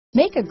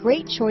Make a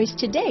great choice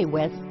today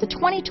with the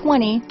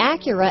 2020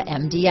 Acura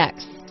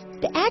MDX.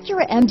 The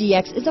Acura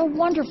MDX is a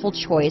wonderful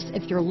choice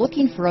if you're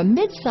looking for a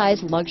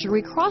mid-size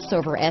luxury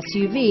crossover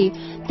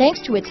SUV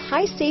thanks to its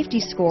high safety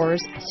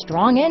scores,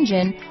 strong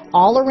engine,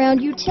 all-around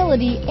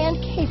utility,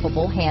 and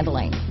capable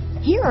handling.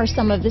 Here are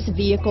some of this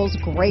vehicle's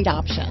great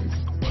options: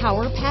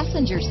 power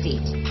passenger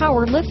seat,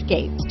 power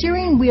liftgate,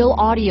 steering wheel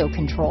audio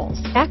controls,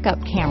 backup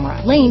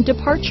camera, lane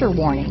departure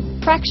warning,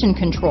 traction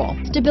control,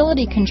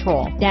 stability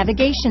control,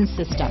 navigation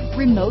system,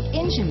 remote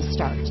engine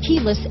start,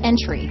 keyless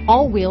entry,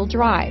 all-wheel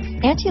drive,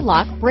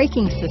 anti-lock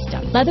braking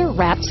system,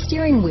 leather-wrapped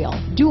steering wheel,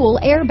 dual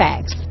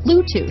airbags,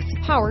 Bluetooth,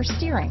 power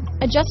steering,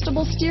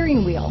 adjustable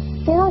steering wheel,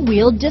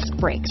 four-wheel disc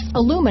brakes,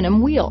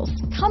 aluminum wheels.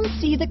 Come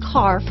see the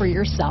car for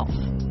yourself.